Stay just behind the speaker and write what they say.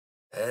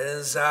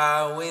As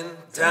I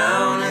went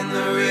down in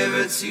the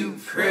river to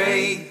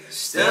pray,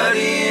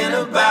 studying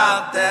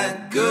about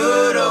that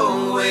good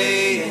old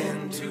way,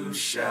 and who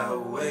shall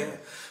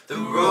wear the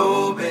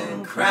robe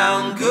and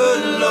crown?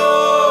 Good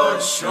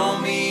Lord, show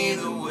me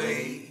the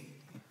way.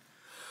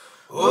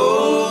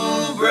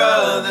 Oh,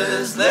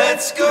 brothers,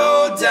 let's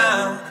go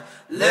down,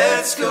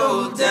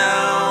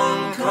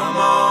 come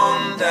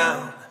on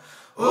down.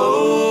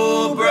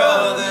 Oh,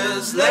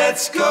 brothers,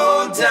 let's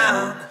go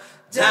down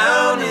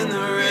in the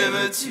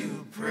river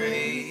to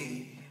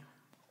pray.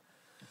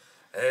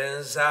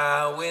 As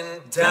I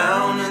went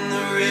down in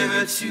the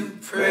river to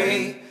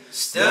pray,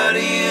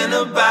 studying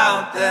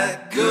about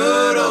that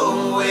good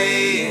old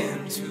way,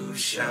 and who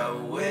shall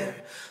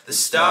wear the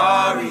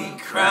starry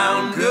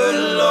crown?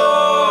 Good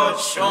Lord,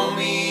 show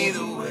me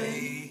the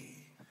way.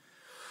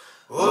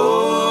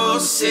 Oh,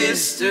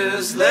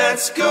 sisters,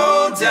 let's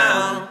go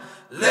down,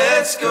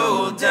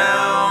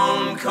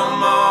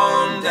 come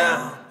on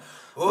down.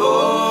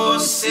 Oh,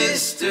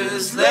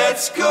 sisters,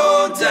 let's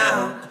go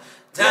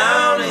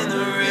down in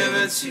the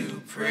river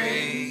to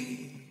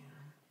pray.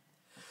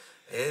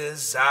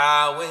 As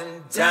I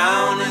went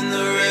down in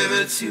the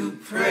river to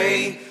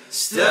pray,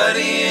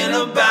 studying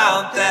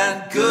about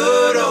that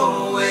good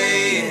old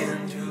way,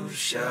 and who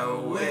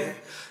shall wear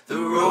the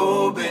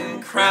robe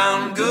and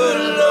crown?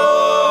 Good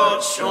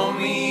Lord, show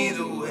me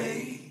the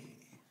way.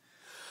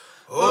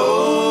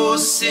 Oh,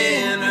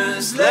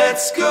 sinners,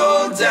 let's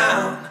go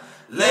down,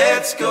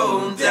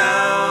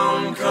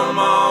 come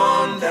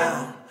on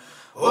down.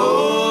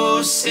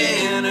 Oh,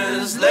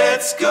 sinners,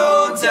 let's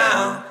go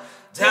down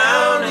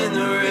in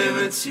the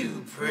river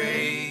to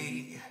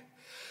pray.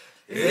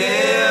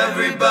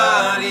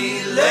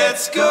 Everybody,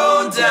 let's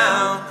go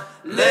down,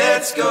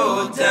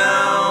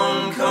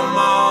 come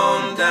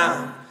on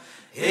down.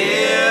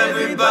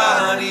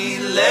 Everybody,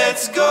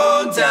 let's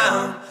go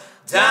down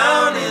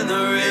in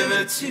the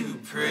river to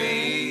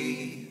pray.